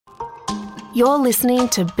You're listening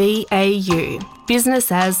to BAU,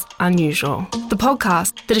 Business as Unusual, the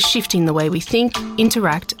podcast that is shifting the way we think,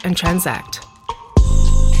 interact and transact.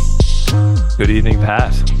 Good evening,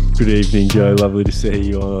 Pat. Good evening, Joe. Lovely to see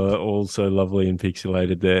you all so lovely and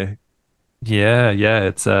pixelated there. Yeah,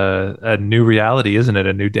 it's a new reality, isn't it?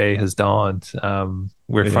 A new day has dawned.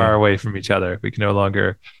 We're far away from each other. We can no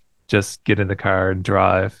longer just get in the car and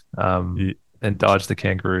drive and dodge the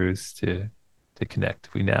kangaroos to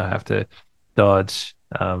connect. We now have to dodge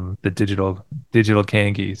the digital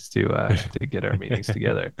kangies to get our meetings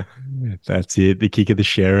together. That's it. The kick of the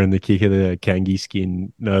share and the kick of the kangi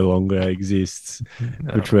skin no longer exists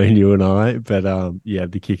between you and I. But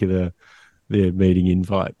the kick of the meeting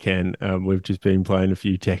invite can. We've just been playing a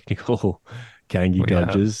few technical kangi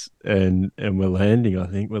dodges and we're landing. I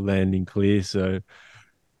think we're landing clear. So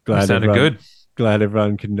glad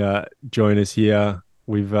everyone can join us here.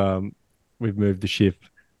 We've moved the ship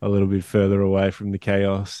a little bit further away from the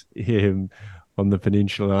chaos here on the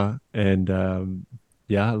peninsula, and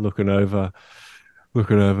looking over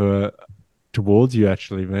towards you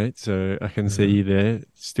actually, mate. So I can see you there,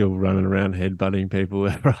 still running around headbutting people.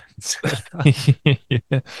 Yeah.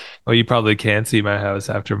 Well, you probably can't see my house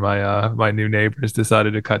after my new neighbors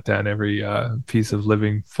decided to cut down every piece of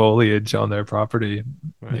living foliage on their property.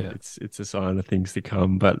 Right. Yeah. It's a sign of things to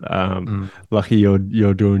come. But lucky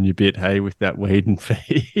you're doing your bit, hey, with that weed and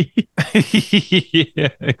fee. Yeah,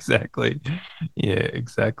 exactly.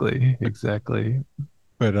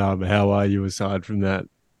 But how are you aside from that?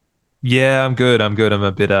 Yeah, I'm good. I'm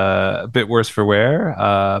a bit worse for wear,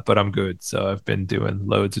 but I'm good. So I've been doing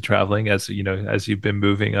loads of traveling, as you know, as you've been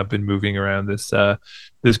moving. I've been moving around this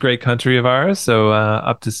great country of ours. So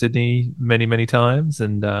up to Sydney many times,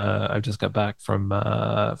 and I've just got back from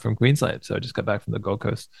Queensland. So I just got back from the Gold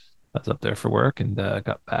Coast. I was up there for work and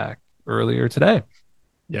got back earlier today.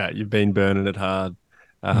 Yeah, you've been burning it hard.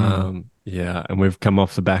 Yeah, and we've come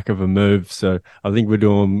off the back of a move, so I think we're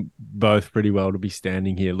doing both pretty well to be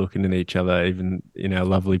standing here looking at each other, even in our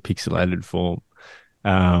lovely pixelated form,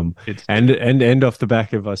 and off the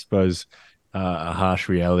back of, I suppose, a harsh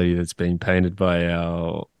reality that's been painted by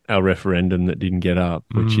our referendum that didn't get up,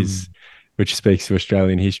 which speaks to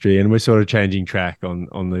Australian history, and we're sort of changing track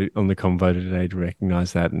on the Convo today to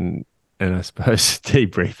recognise that and I suppose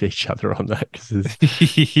debrief each other on that because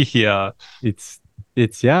yeah,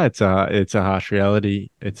 it's a harsh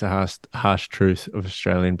reality. It's a harsh truth of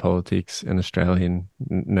Australian politics and Australian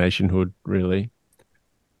nationhood, really.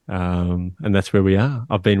 And that's where we are.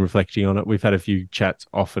 I've been reflecting on it. We've had a few chats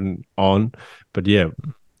off and on, but yeah,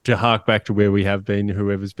 to hark back to where we have been,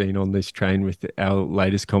 whoever's been on this train with our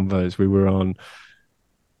latest convos,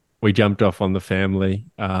 we jumped off on the family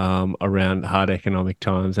around hard economic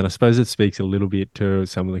times. And I suppose it speaks a little bit to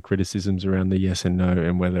some of the criticisms around the yes and no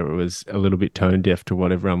and whether it was a little bit tone deaf to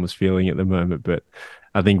what everyone was feeling at the moment. But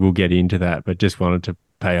I think we'll get into that. But just wanted to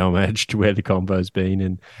pay homage to where the convo's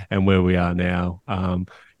been and where we are now.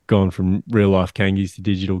 Gone from real life kangies to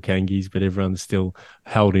digital kangies, but everyone's still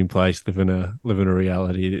held in place, living a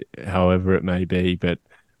reality, however it may be. But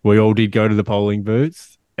we all did go to the polling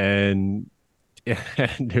booths and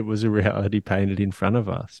it was a reality painted in front of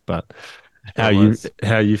us. But how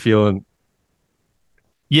you feeling?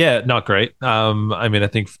 Yeah, not great. I mean, I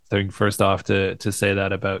think first off to say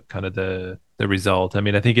that about kind of the result. I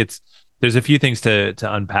mean, I think there's a few things to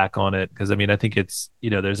unpack on it, because I mean, I think it's,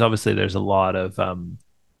 there's a lot of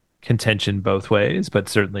contention both ways, but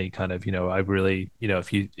certainly kind of, I really,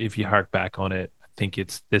 if you hark back on it, I think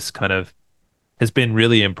it's this kind of has been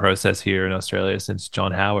really in process here in Australia since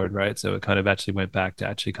John Howard, right? So it kind of actually went back to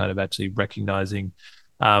actually recognizing,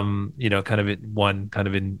 kind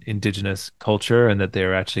of in Indigenous culture, and that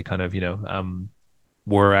they're actually kind of,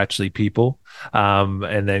 were actually people,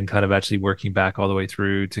 and then kind of actually working back all the way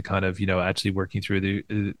through to kind of, actually working through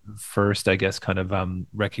the first, I guess, kind of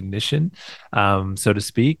recognition, so to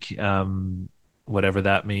speak, whatever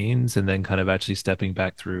that means, and then kind of actually stepping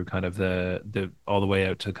back through kind of the all the way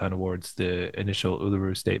out to kind of towards the initial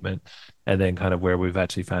Uluru Statement, and then kind of where we've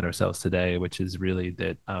actually found ourselves today, which is really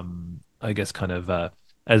that I guess kind of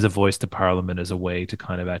as a voice to Parliament, as a way to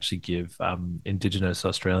kind of actually give Indigenous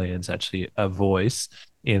Australians actually a voice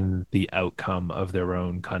in the outcome of their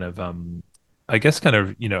own kind of I guess kind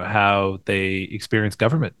of how they experience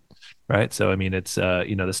government. Right. So, I mean, it's,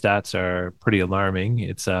 the stats are pretty alarming.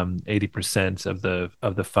 It's 80%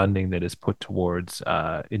 of the funding that is put towards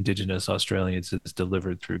Indigenous Australians is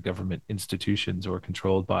delivered through government institutions or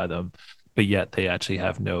controlled by them. But yet they actually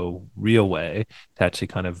have no real way to actually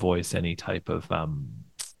kind of voice any type of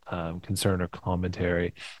concern or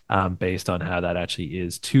commentary based on how that actually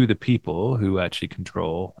is to the people who actually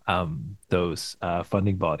control those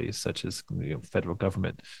funding bodies, such as federal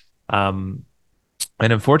government. And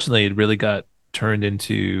unfortunately, it really got turned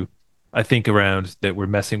into, I think, around that we're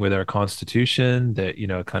messing with our constitution, that,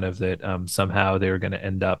 kind of that somehow they were going to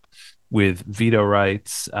end up with veto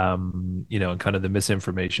rights, and kind of the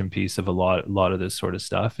misinformation piece of a lot of this sort of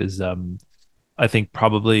stuff is, I think,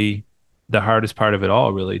 probably the hardest part of it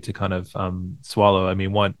all, really, to kind of swallow. I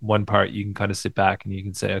mean, one part you can kind of sit back and you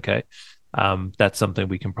can say, okay, that's something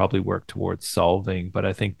we can probably work towards solving. But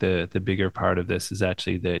I think the bigger part of this is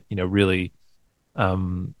actually that, really,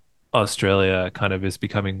 Australia kind of is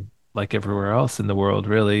becoming like everywhere else in the world,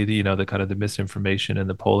 really. The kind of the misinformation and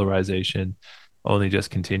the polarization only just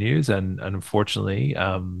continues, and unfortunately,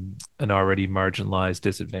 an already marginalized,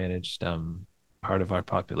 disadvantaged part of our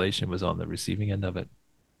population was on the receiving end of it.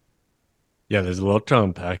 Yeah, there's a lot to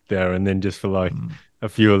unpack there, and then just for like a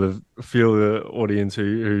few of the audience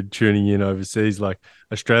who are tuning in overseas, like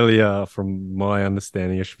Australia, from my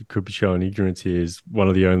understanding, I could be showing ignorance here, is one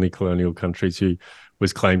of the only colonial countries who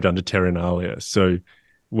was claimed under terra nullius. So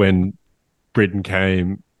when Britain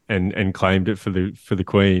came and claimed it for the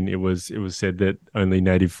Queen, it was said that only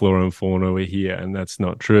native flora and fauna were here, and that's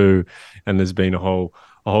not true. And there's been a whole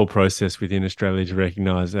process within Australia to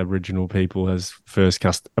recognise Aboriginal people as first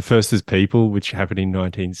as people, which happened in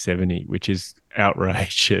 1970, which is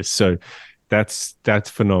outrageous. So that's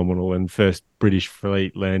phenomenal. And first British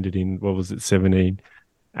fleet landed in, what was it, 1780s?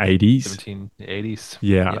 1780s.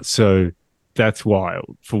 Yeah. Yep. So that's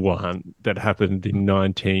wild, for one. That happened in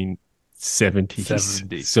 1970s.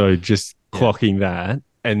 70. So just clocking that,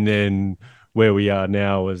 and then where we are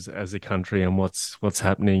now as a country, and what's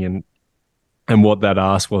happening, and what that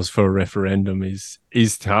ask was for a referendum is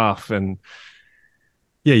tough. And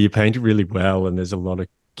yeah, you paint it really well, and there's a lot of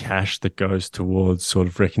cash that goes towards sort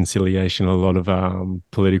of reconciliation, a lot of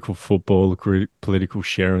political football, political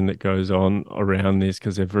sharing that goes on around this,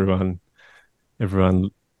 because everyone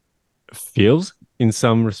feels in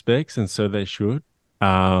some respects, and so they should.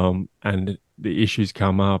 And the issues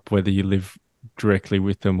come up whether you live directly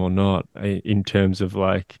with them or not, in terms of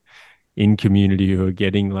like in community who are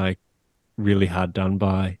getting like really hard done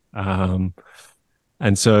by. And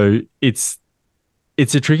so it's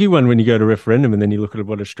a tricky one when you go to referendum and then you look at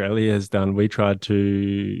what Australia has done. We tried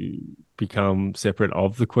to become separate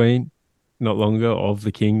of the Queen not longer, of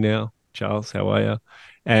the King now. Charles, how are you?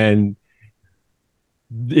 And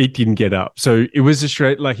it didn't get up. So it was a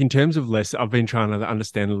straight, like, in terms of I've been trying to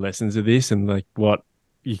understand the lessons of this and like what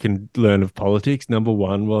you can learn of politics. Number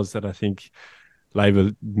one was that I think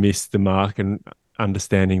Labor missed the mark, and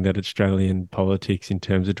understanding that Australian politics in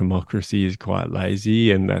terms of democracy is quite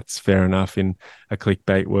lazy, and that's fair enough in a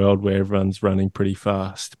clickbait world where everyone's running pretty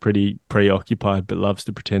fast, pretty preoccupied, but loves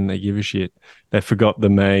to pretend they give a shit. They forgot the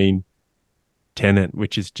main tenet,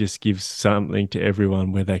 which is just give something to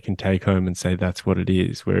everyone where they can take home and say that's what it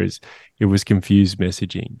is. Whereas it was confused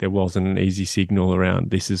messaging. There wasn't an easy signal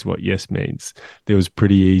around this is what yes means. There was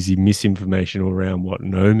pretty easy misinformation around what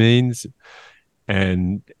no means,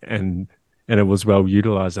 and it was well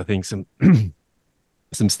utilized. I think some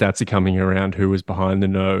stats are coming around who was behind the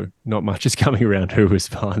no. Not much is coming around who was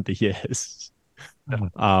behind the yes.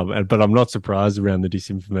 But I'm not surprised around the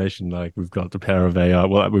disinformation. Like, we've got the power of AI.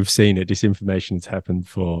 Well, we've seen it. Disinformation's happened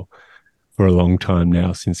for a long time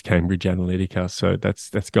now, since Cambridge Analytica. So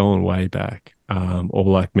that's going way back. Or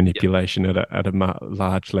like manipulation at a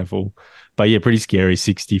large level. But yeah, pretty scary.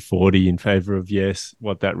 60-40 in favor of yes.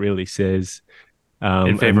 What that really says.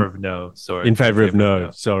 In favor of no. Sorry. In favor of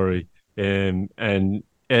no. Sorry. And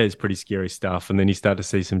yeah, it's pretty scary stuff. And then you start to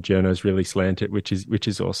see some journos really slant it, which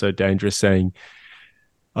is also dangerous, saying,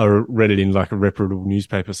 I read it in like a reputable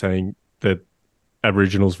newspaper saying that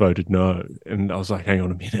Aboriginals voted no. And I was like, hang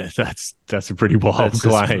on a minute, that's a pretty wild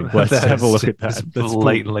claim. Let's have a look at that. That's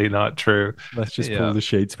blatantly not true. Let's just pull the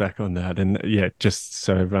sheets back on that. And yeah, just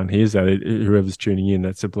so everyone hears that, whoever's tuning in,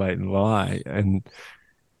 that's a blatant lie. And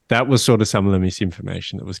that was sort of some of the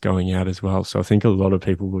misinformation that was going out as well. So I think a lot of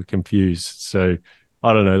people were confused. So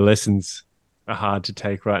I don't know, lessons are hard to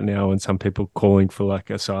take right now, and some people calling for like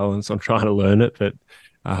a silence on trying to learn it. But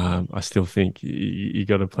I still think you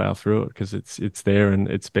got to plow through it, because it's there and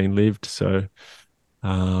it's been lived. So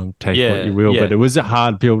take what you will. But it was a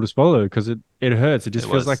hard pill to swallow, because it hurts. It just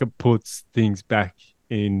feels like it puts things back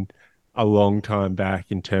in a long time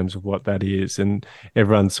back in terms of what that is. And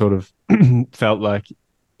everyone sort of felt like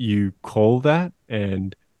you call that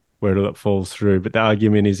and where it falls through. But the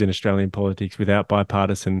argument is, in Australian politics, without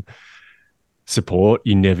bipartisan support,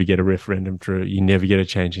 you never get a referendum through. You never get a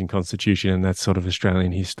change in constitution, and that's sort of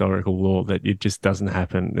Australian historical law that it just doesn't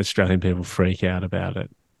happen. Australian people freak out about it,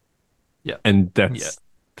 Yeah. and Yeah.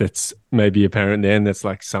 that's maybe apparent then. That's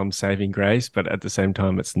like some saving grace, but at the same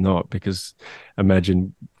time, it's not, because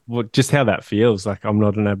imagine what just how that feels. Like I'm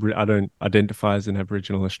not I don't identify as an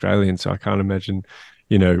Aboriginal Australian, so I can't imagine,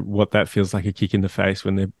 what that feels like, a kick in the face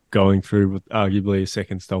when they're going through with arguably a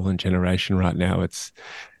second stolen generation right now. It's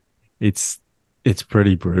it's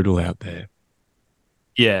pretty brutal out there.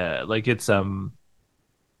 Yeah. Like it's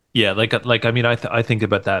yeah, like I mean, I think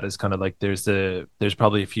about that as kind of like there's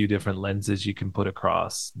probably a few different lenses you can put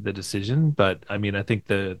across the decision, but I mean, I think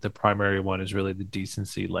the primary one is really the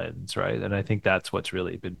decency lens, right? And I think that's what's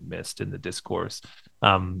really been missed in the discourse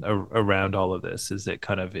around all of this, is that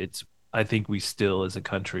kind of it's I think we still as a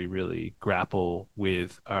country really grapple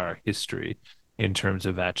with our history in terms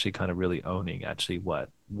of actually kind of really owning actually what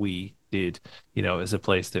we did, as a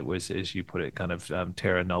place that was, as you put it, kind of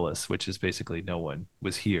terra nullis, which is basically no one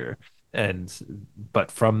was here. And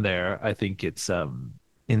but from there, I think it's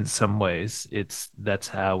in some ways that's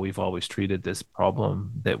how we've always treated this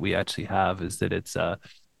problem that we actually have, is that it's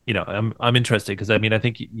I'm interested because I mean I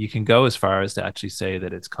think you can go as far as to actually say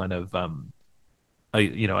that it's kind of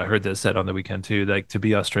I heard this said on the weekend too, like to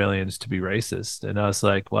be Australian is to be racist, and I was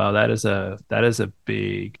like, wow, that is a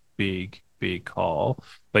big, big, big call.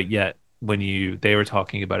 But yet, when they were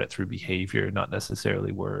talking about it through behavior, not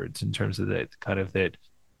necessarily words, in terms of that kind of that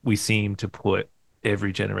we seem to put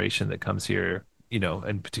every generation that comes here,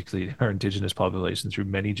 and particularly our Indigenous population through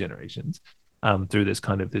many generations, through this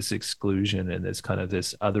kind of this exclusion and this kind of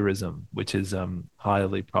this otherism, which is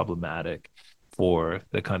highly problematic for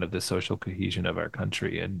the kind of the social cohesion of our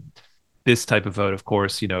country. And this type of vote, of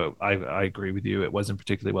course, I agree with you. It wasn't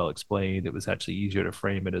particularly well explained. It was actually easier to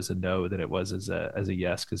frame it as a no than it was as a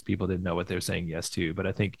yes, because people didn't know what they're saying yes to. But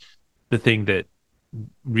I think the thing that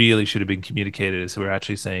really should have been communicated is we're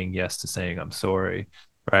actually saying yes to saying I'm sorry,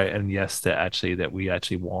 right? And yes to actually that we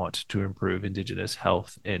actually want to improve Indigenous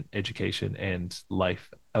health and education and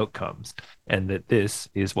life outcomes, and that this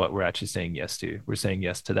is what we're actually saying yes to. We're saying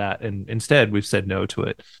yes to that, and instead we've said no to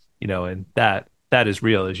it, and that is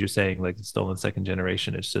real, as you're saying, like the stolen second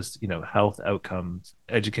generation. It's just health outcomes,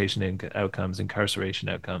 education outcomes, incarceration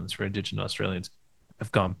outcomes for Indigenous Australians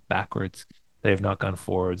have gone backwards. They have not gone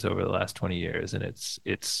forwards over the last 20 years, and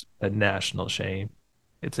it's a national shame.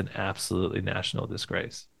 It's an absolutely national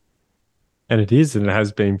disgrace. And it is, and it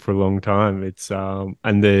has been for a long time. It's hard,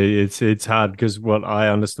 because what I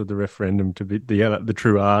understood the referendum to be, the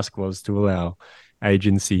true ask was to allow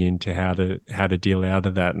agency into how to deal out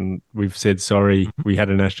of that. And we've said sorry. Mhm. We had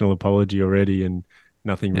a national apology already, and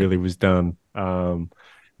nothing Yeah. really was done.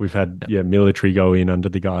 We've had Yeah. military go in under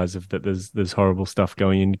the guise of that there's horrible stuff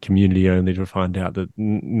going in community, only to find out that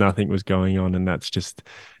nothing was going on, and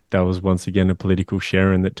that was once again a political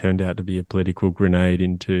Sharon that turned out to be a political grenade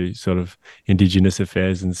into sort of Indigenous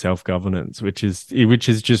affairs and self-governance, which is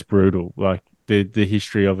just brutal. Like the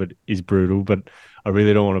history of it is brutal, but I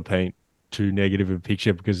really don't want to paint too negative a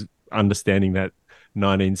picture, because understanding that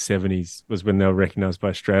 1970s was when they were recognized by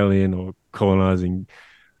Australian or colonizing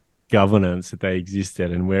governance, that they existed,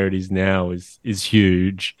 and where it is now is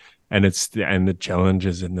huge, and the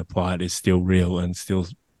challenges and the plight is still real and still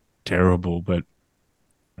terrible. But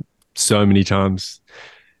so many times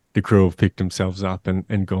the crew have picked themselves up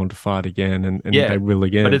and gone to fight again, and Yeah, they will but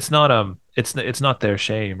again. it's not their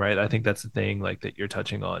shame, right? I think that's the thing, like that you're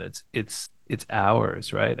touching on. It's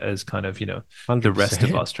ours, right? As kind of the rest of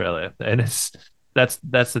 100%. Australia, and that's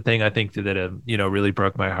the thing I think that really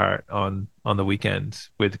broke my heart on the weekend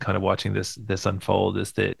with kind of watching this unfold,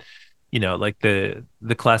 is that like the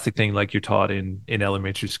classic thing, like you're taught in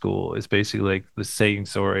elementary school, is basically like the saying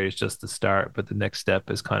sorry is just the start, but the next step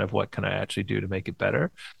is kind of what can I actually do to make it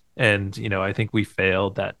better. And I think we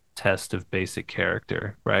failed that test of basic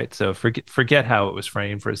character, right? So forget how it was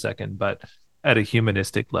framed for a second, but at a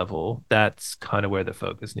humanistic level, that's kind of where the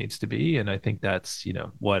focus needs to be. And I think that's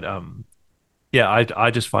what yeah,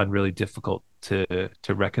 I just find really difficult to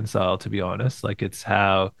reconcile, to be honest. Like it's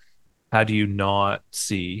how do you not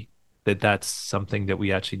see that that's something that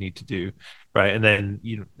we actually need to do, right? And then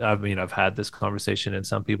I mean, I've had this conversation, and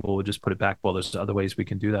some people would just put it back, well, there's other ways we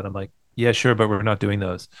can do that. I'm like, yeah, sure, but we're not doing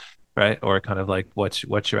those, right? Or kind of like, what's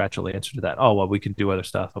your actual answer to that? Oh, well, we can do other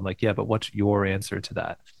stuff. I'm like, yeah, but what's your answer to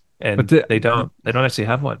that? But And the, they don't actually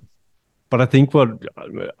have one. but I think I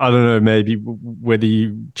don't know, maybe whether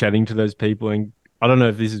you chatting to those people, and I don't know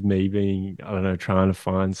if this is me being, I don't know, trying to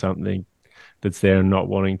find something that's there and not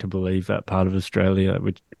wanting to believe that part of Australia,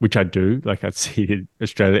 which I do. Like, I see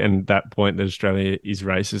Australia, and that point that Australia is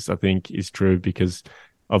racist, I think, is true because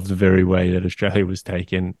of the very way that Australia was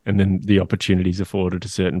taken, and then the opportunities afforded to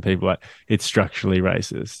certain people. Like, it's structurally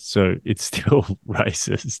racist, so it's still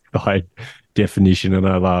racist by definition. And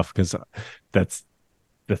I laugh because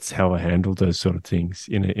that's how I handle those sort of things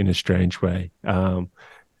in a strange way.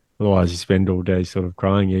 Otherwise, you spend all day sort of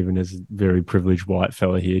crying, even as a very privileged white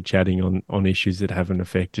fella here chatting on issues that haven't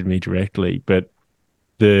affected me directly. But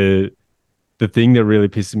the the thing that really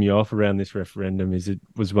pisses me off around this referendum is it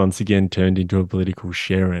was once again turned into a political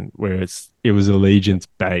Sharon, where it was allegiance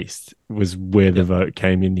based was where the vote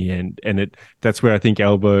came in the end, and that's where I think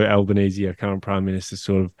Albanese, our current prime minister,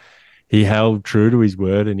 sort of he held true to his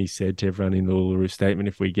word, and he said to everyone in the Uluru Statement,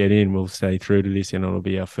 if we get in, we'll stay true to this and it'll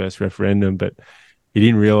be our first referendum. But he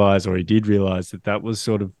didn't realize, or he did realize, that that was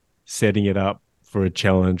sort of setting it up for a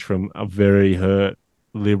challenge from a very hurt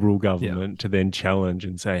Liberal government to then challenge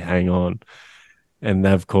and say, hang on. And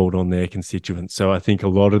they've called on their constituents. So I think a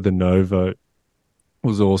lot of the no vote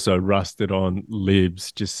was also rusted on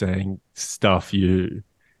Libs just saying, stuff you.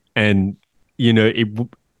 And, you know,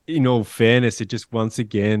 in all fairness, it just once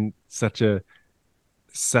again such a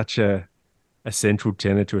central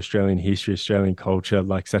tenet to Australian history, Australian culture,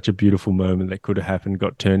 like such a beautiful moment that could have happened,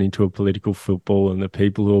 got turned into a political football, and the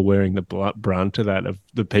people who are wearing the brunt of that, of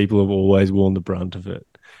the people who have always worn the brunt of it,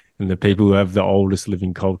 and the people who have the oldest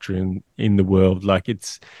living culture in the world. Like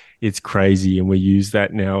it's crazy, and we use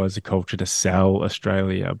that now as a culture to sell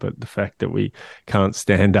Australia. But the fact that we can't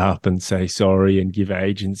stand up and say sorry and give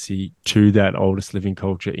agency to that oldest living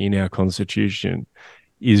culture in our constitution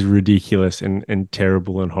is ridiculous and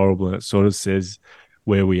terrible and horrible. And it sort of says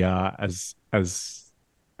where we are as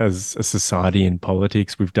a society in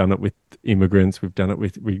politics. We've done it with immigrants. We've done it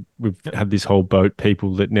with we've had this whole boat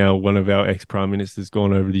people that now one of our ex-prime ministers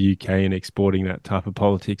gone over to the UK and exporting that type of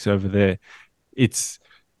politics over there. It's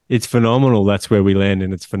phenomenal. That's where we land,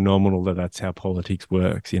 and it's phenomenal that that's how politics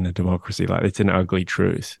works in a democracy. Like, it's an ugly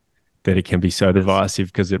truth that it can be so divisive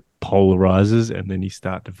because it polarizes, and then you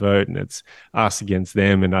start to vote and it's us against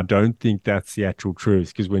them. And I don't think that's the actual truth,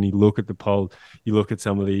 because when you look at the poll, you look at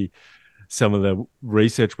some of the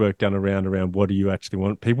research work done around what do you actually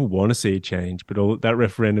want. People want to see a change, but all that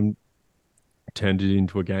referendum turned it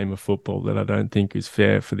into a game of football that I don't think is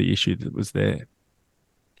fair for the issue that was there.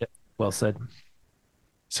 Yeah, well said.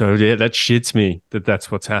 So yeah, that shits me that that's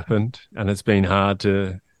what's happened, and it's been hard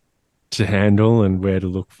to handle and where to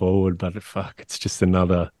look forward. But fuck, it's just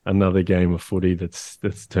another game of footy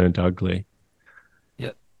that's turned ugly.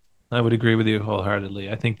 Yeah, I would agree with you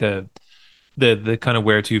wholeheartedly. I think the kind of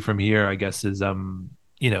where to from here, I guess, is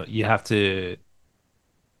you have to.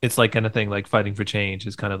 It's like anything, like fighting for change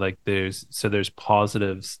is kind of like there's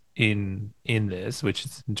positives in this, which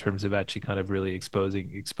is in terms of actually kind of really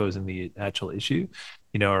exposing the actual issue,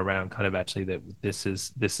 around kind of actually that this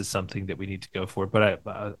is something that we need to go for. But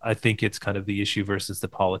I think it's kind of the issue versus the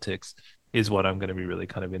politics is what I'm going to be really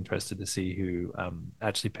kind of interested to see who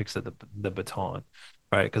actually picks up the baton,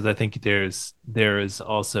 right? Because I think there is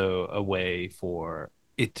also a way for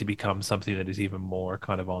it to become something that is even more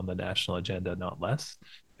kind of on the national agenda, not less,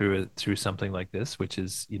 through something like this, which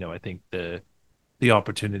is, I think the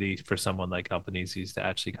opportunity for someone like Albanese to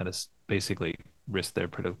actually kind of basically risk their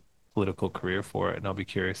political career for it. And I'll be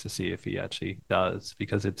curious to see if he actually does,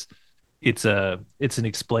 because it's an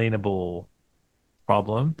explainable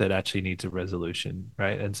problem that actually needs a resolution,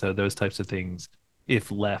 right? And so those types of things, if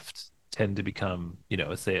left, tend to become,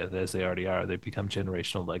 as they already are, they become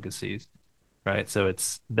generational legacies. Right. So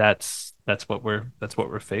that's what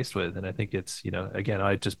we're faced with. And I think it's, again,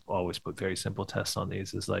 I just always put very simple tests on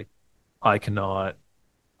these, is like, I can't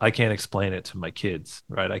explain it to my kids,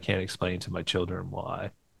 right? I can't explain to my children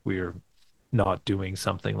why we're not doing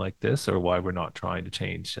something like this, or why we're not trying to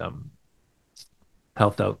change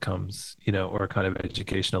health outcomes, or kind of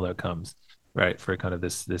educational outcomes, right, for kind of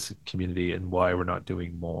this community, and why we're not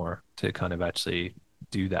doing more to kind of actually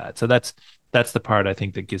do that. So that's the part I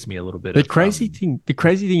think that gives me a little bit the crazy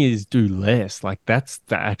thing is do less. Like, that's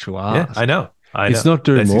the actual ask. Yeah, I know. It's not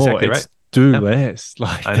do that's more, exactly it's right. do less.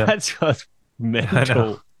 Like, that's what's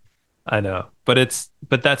mental. I know. But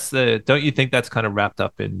don't you think that's kind of wrapped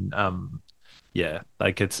up in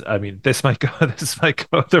like this might go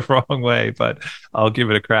the wrong way, but I'll give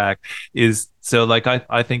it a crack.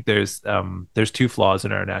 I think there's two flaws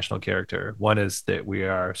in our national character. One is that we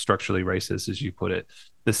are structurally racist, as you put it,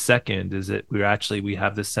 The second is that we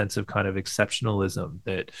have this sense of kind of exceptionalism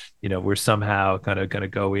that, we're somehow kind of going to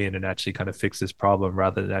go in and actually kind of fix this problem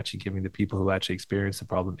rather than actually giving the people who actually experience the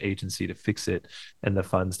problem agency to fix it and the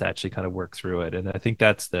funds to actually kind of work through it. And I think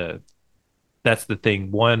that's the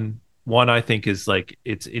thing. One I think is like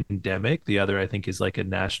it's endemic. The other I think is like a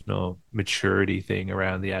national maturity thing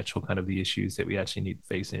around the actual kind of the issues that we actually need to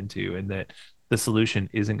face into, and that the solution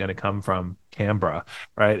isn't going to come from Canberra,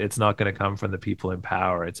 right? It's not going to come from the people in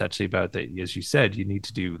power. It's actually about that, as you said, you need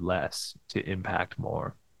to do less to impact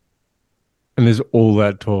more. And there's all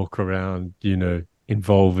that talk around,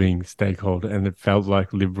 involving stakeholder, and it felt like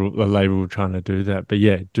the Labor were trying to do that. But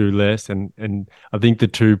yeah, do less. And I think the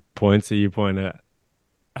 2 points that you point out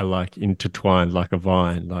are like intertwined like a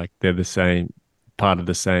vine, like they're the same, part of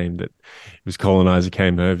the same. That it was colonizer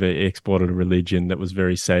came over, exported a religion that was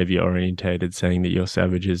very savior orientated, saying that you're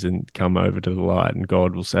savages and come over to the light and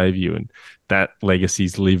God will save you. And that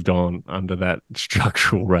legacy's lived on under that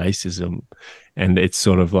structural racism. And it's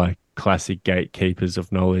sort of like classic gatekeepers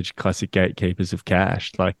of knowledge, classic gatekeepers of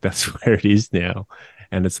cash. Like that's where it is now.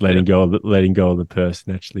 And it's letting go of the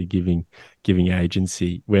person actually giving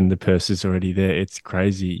agency when the purse is already there. It's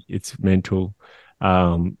crazy. It's mental.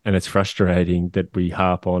 And it's frustrating that we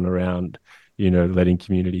harp on around, letting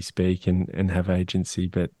community speak and have agency,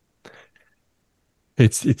 but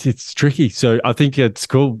it's tricky. So I think it's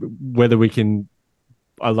cool whether we can.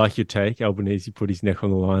 I like your take. Albanese put his neck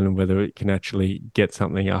on the line, and whether it can actually get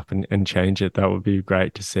something up and change it. That would be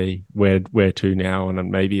great to see where to now,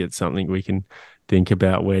 and maybe it's something we can think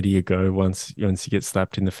about. Where do you go once you get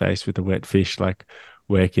slapped in the face with a wet fish? Like,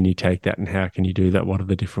 where can you take that and how can you do that? What are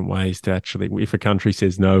the different ways to actually, if a country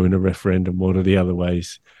says no in a referendum, what are the other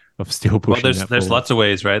ways of still pushing Well, that there's forward? lots of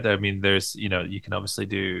ways, right? I mean, there's, you can obviously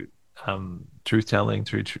do truth telling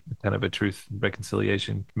through kind of a truth and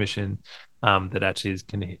reconciliation commission that actually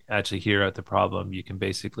can actually hear out the problem. You can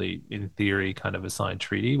basically, in theory, kind of assign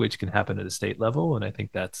treaty, which can happen at a state level, and I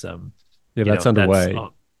think that's Yeah, that's underway.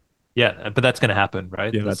 yeah, but that's going to happen,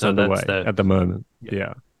 right? Yeah, that's So that's underway at the moment. yeah.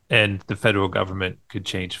 Yeah. And the federal government could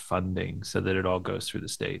change funding so that it all goes through the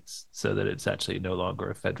states, so that it's actually no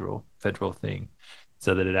longer a federal thing,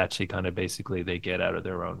 so that it actually kind of basically they get out of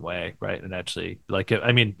their own way, right? And actually, like,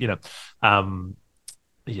 I mean, yeah,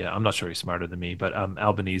 I'm not sure he's smarter than me, but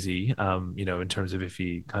Albanese, in terms of if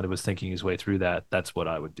he kind of was thinking his way through that, that's what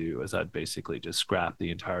I would do. Is I'd basically just scrap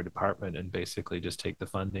the entire department and basically just take the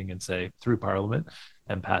funding and say through Parliament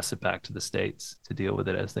and pass it back to the states to deal with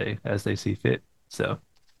it as they see fit. So.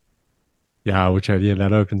 Yeah,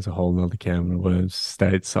 that opens a whole nother can of worms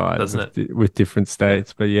stateside Doesn't it? With different Yeah.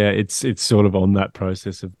 states. But yeah, it's sort of on that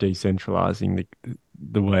process of decentralizing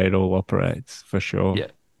the way it all operates for sure. Yeah.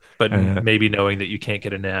 But Uh, maybe knowing that you can't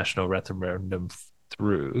get a national referendum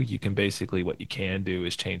through, you can basically what you can do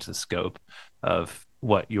is change the scope of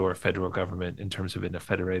what your federal government, in terms of in a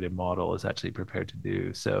federated model, is actually prepared to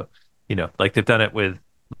do. So, like they've done it with,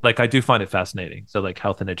 like I do find it fascinating. So, like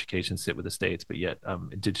health and education sit with the states, but yet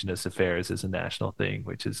Indigenous affairs is a national thing,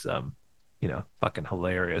 which is fucking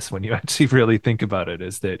hilarious when you actually really think about it.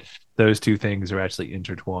 Is that those two things are actually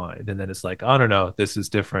intertwined, and then it's like, oh no, this is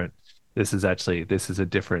different. This is a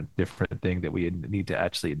different thing that we need to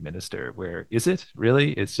actually administer. Where is it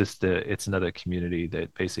really? It's just it's another community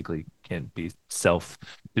that basically can be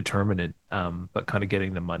self-determinant, but kind of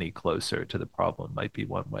getting the money closer to the problem might be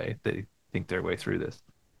one way they think their way through this.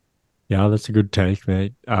 yeah, that's a good take,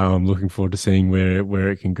 mate. Looking forward to seeing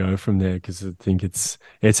where it can go from there because I think it's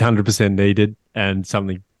 100% needed and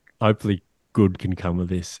something hopefully good can come of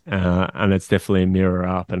this. And it's definitely a mirror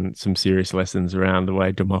up and some serious lessons around the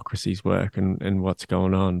way democracies work and what's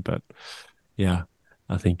going on. But yeah,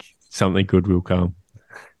 I think something good will come.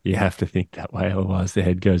 You have to think that way, otherwise the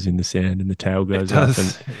head goes in the sand and the tail It goes up, and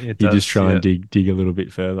does. It you just does. try and Yeah. dig a little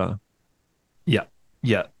bit further. Yeah.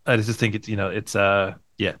 Yeah. I just think it's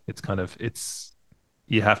yeah, it's kind of it's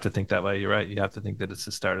you have to think that way. You're right. You have to think that it's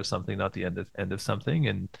the start of something, not the end of something.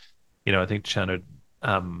 And I think trying to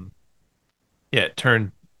yeah,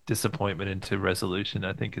 turn disappointment into resolution,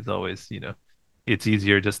 I think is always, it's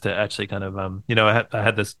easier just to actually kind of I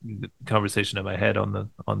had this conversation in my head on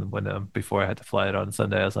the when before I had to fly it on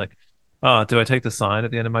Sunday. I was like, oh, do I take the sign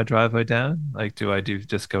at the end of my driveway down? Like, do I do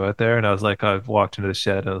just go out there? And I was like, I've walked into the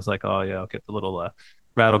shed. I was like, oh yeah, I'll get the little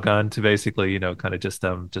rattle gun to basically, kind of just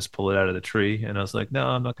pull it out of the tree. And I was like, no,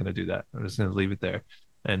 I'm not going to do that. I'm just going to leave it there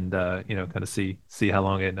and kind of see how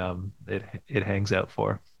long it hangs out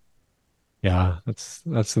for. Yeah, that's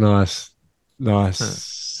a nice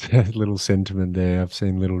Huh. little sentiment there. I've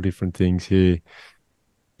seen little different things here.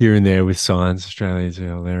 here and there with signs. Australians are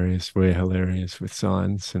hilarious. We're hilarious with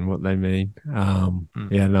signs and what they mean.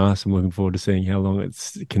 Yeah, nice. I'm looking forward to seeing how long it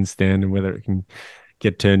can stand and whether it can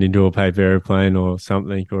get turned into a paper airplane or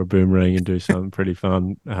something, or a boomerang, and do something pretty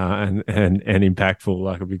fun and impactful.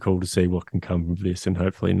 Like, it'd be cool to see what can come of this, and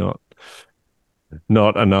hopefully not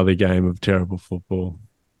another game of terrible football.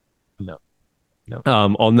 No.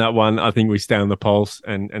 On that one, I think we stay on the pulse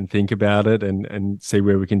and think about it and see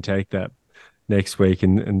where we can take that next week,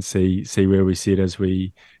 and see where we sit as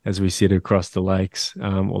we sit across the lakes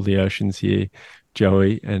or the oceans here,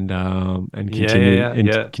 Joey, and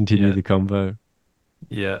continue the convo.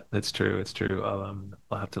 Yeah, that's true. It's true. I'll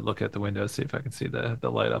have to look at the window, see if I can see the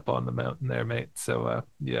light up on the mountain there, mate. So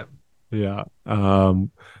yeah. I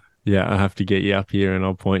have to get you up here, and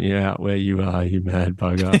I'll point you out where you are, you mad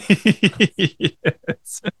bugger. Yeah,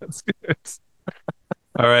 sounds good.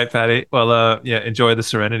 All right, Patty. Well, enjoy the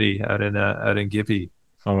serenity out in Gippy.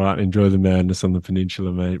 All right, enjoy the madness on the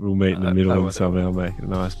peninsula, mate. We'll meet in the middle and somehow make a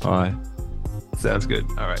nice pie. Sounds good.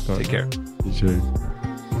 All right, take care. You too.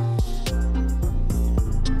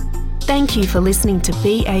 Thank you for listening to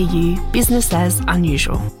BAU Business as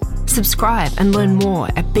Unusual. Subscribe and learn more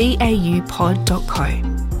at baupod.co.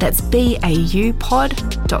 That's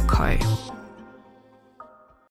baupod.co.